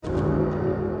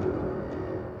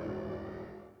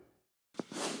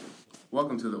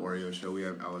Welcome to the Oreo Show. We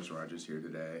have Alex Rodgers here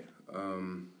today.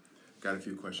 Got a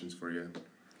few questions for you.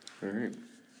 All right.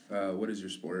 What is your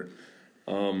sport?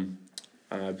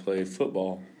 I play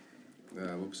football.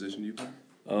 What position do you play?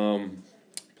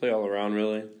 Play all around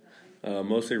really.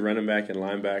 Mostly running back and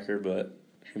linebacker, but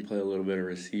I can play a little bit of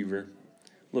receiver,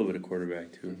 a little bit of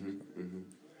quarterback too.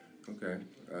 Okay.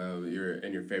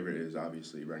 Your favorite is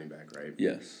obviously running back, right?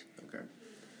 Yes. Okay.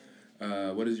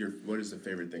 What is the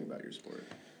favorite thing about your sport?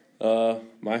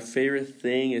 My favorite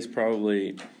thing is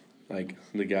probably like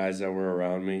the guys that were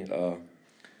around me.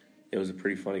 It was a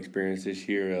pretty fun experience this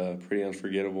year, pretty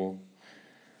unforgettable.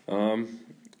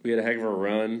 We had a heck of a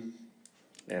run,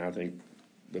 and I think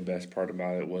the best part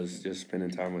about it was just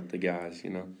spending time with the guys,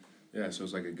 Yeah, so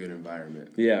it's like a good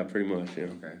environment. Yeah, pretty much, yeah.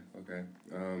 Okay.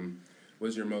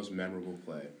 What's your most memorable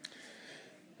play?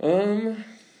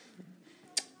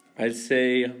 I'd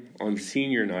say on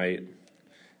senior night,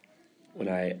 when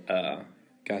I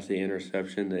got the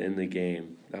interception to end the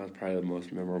game, that was probably the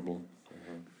most memorable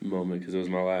moment because it was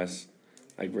my last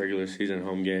regular season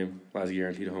home game, last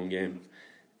guaranteed home game,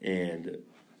 and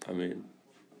I made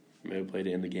a play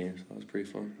to end the game, so that was pretty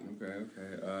fun. Okay.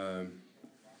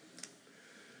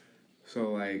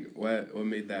 So what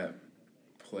made that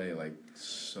play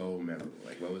so memorable?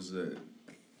 What was the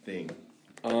thing?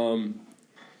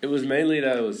 It was mainly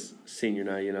that it was senior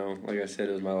night. Like I said,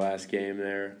 it was my last game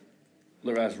there.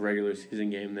 The last regular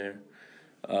season game there.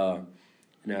 And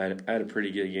I had a pretty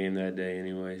good game that day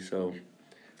anyway, so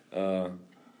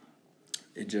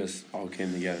it just all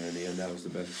came together in the end. That was the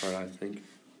best part, I think.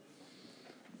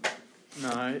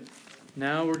 All right.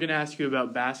 Now we're going to ask you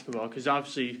about basketball because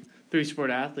obviously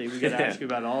three-sport athlete, we got to ask you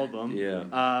about all of them.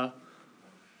 Yeah.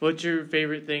 What's your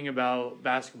favorite thing about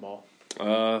basketball?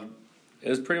 It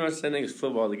was pretty much the same thing as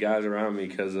football, the guys around me,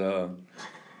 because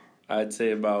I'd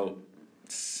say about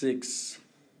 5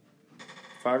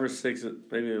 or 6,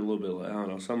 maybe a little bit less, I don't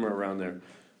know, somewhere around there.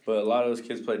 But a lot of those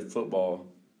kids played football,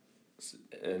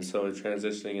 and so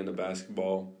transitioning into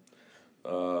basketball,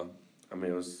 it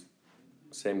was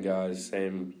same guys,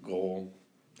 same goal,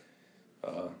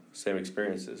 same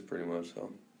experiences pretty much.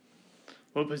 So,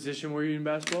 what position were you in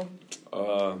basketball?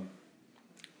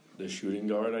 The shooting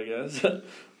guard, I guess. 2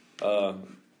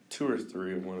 or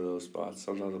 3 in one of those spots.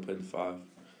 Sometimes I played the 5.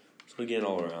 So again,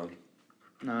 all around.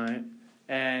 All right.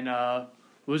 And what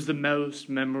was the most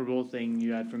memorable thing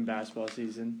you had from basketball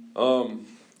season?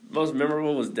 Most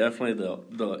memorable was definitely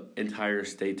the entire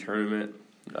state tournament.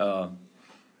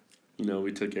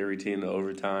 We took every team to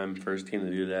overtime, first team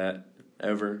to do that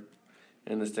ever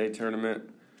in the state tournament.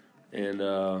 And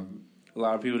a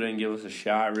lot of people didn't give us a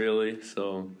shot, really,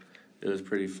 so it was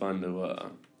pretty fun to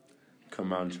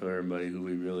come out and show everybody who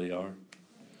we really are.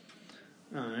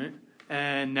 All right.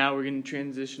 And now we're going to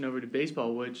transition over to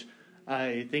baseball, which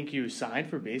I think you signed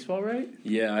for baseball, right?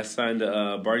 Yeah, I signed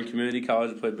to Barton Community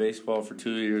College to play baseball for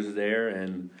 2 years there,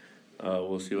 and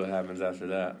we'll see what happens after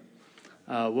that.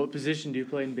 What position do you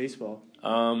play in baseball?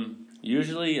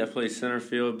 Usually I play center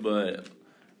field, but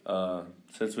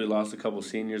since we lost a couple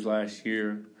seniors last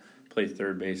year, I play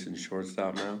third base and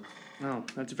shortstop now. Oh,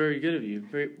 that's very good of you.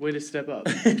 Way to step up.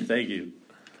 Thank you.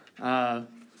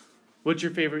 What's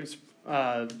your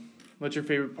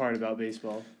favorite part about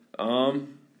baseball?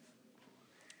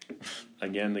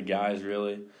 Again, the guys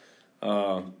really.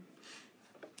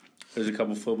 There's a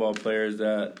couple football players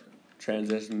that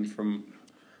transitioned from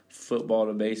football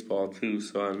to baseball too.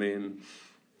 So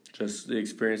just the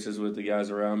experiences with the guys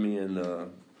around me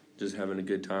and just having a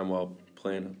good time while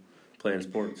playing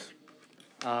sports.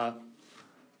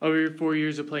 Over your 4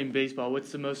 years of playing baseball,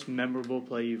 what's the most memorable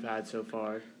play you've had so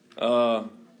far?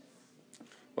 Well,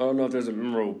 I don't know if there's a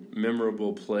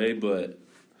memorable play, but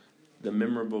the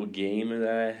memorable game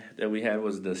that we had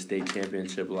was the state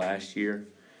championship last year.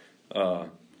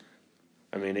 It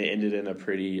ended in a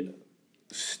pretty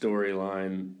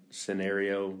storyline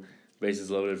scenario.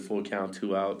 Bases loaded, full count,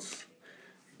 2 outs.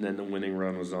 And then the winning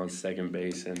run was on second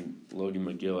base, and Logan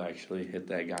McGill actually hit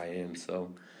that guy in.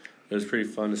 So it was pretty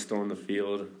fun to storm the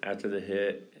field after the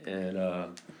hit, and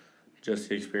just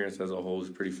the experience as a whole was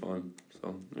pretty fun.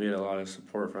 So we had a lot of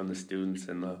support from the students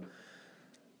and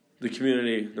the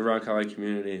community, the Rock College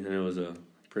community, and it was a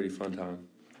pretty fun time.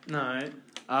 All right.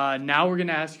 Now we're going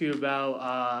to ask you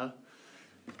about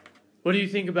what do you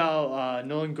think about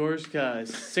Nolan Gorska,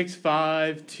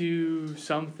 6'5",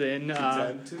 2-something.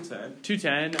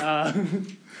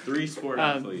 210. 3-sport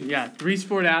athlete. Yeah,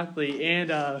 3-sport athlete,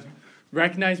 and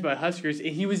recognized by Huskers.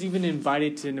 He was even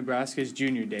invited to Nebraska's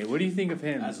junior day. What do you think of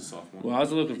him? As a sophomore. Well, I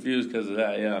was a little confused because of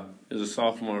that, yeah. As a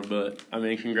sophomore, but,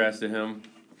 congrats to him.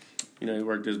 He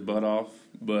worked his butt off.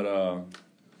 But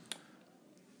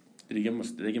Did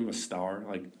they give him a star?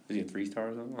 Like, is he a 3-star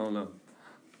or something? I don't know.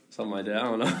 Something like that. I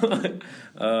don't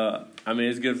know. I mean,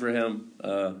 it's good for him.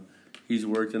 He's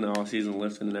worked in the off season,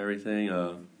 lifting and everything.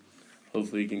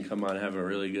 Hopefully, he can come out and have a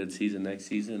really good season next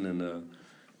season. And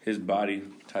his body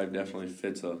type definitely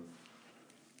fits a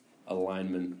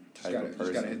lineman type of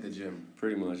person. Just gotta hit the gym.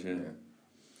 Pretty much, yeah.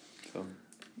 So.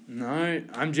 All right,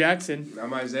 I'm Jackson.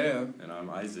 I'm Isaiah. And I'm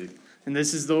Isaac. And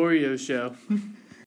this is the Oreo Show.